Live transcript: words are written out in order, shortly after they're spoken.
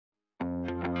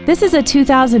This is a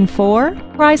 2004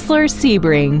 Chrysler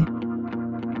Sebring.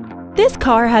 This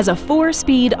car has a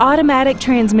 4-speed automatic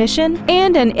transmission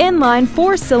and an inline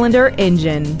 4-cylinder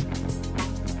engine.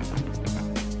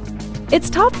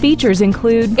 Its top features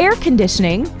include air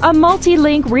conditioning, a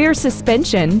multi-link rear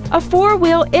suspension, a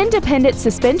 4-wheel independent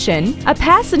suspension, a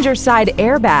passenger side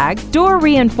airbag, door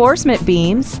reinforcement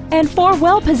beams, and 4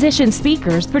 well-positioned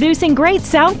speakers producing great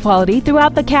sound quality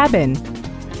throughout the cabin.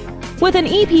 With an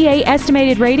EPA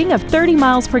estimated rating of 30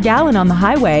 miles per gallon on the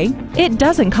highway, it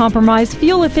doesn't compromise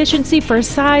fuel efficiency for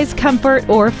size, comfort,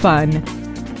 or fun.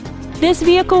 This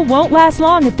vehicle won't last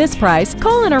long at this price.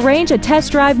 Call and arrange a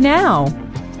test drive now.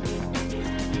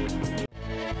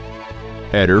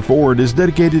 Etter Ford is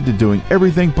dedicated to doing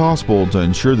everything possible to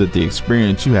ensure that the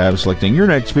experience you have selecting your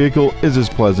next vehicle is as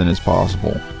pleasant as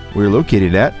possible. We're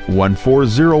located at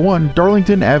 1401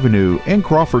 Darlington Avenue in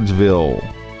Crawfordsville.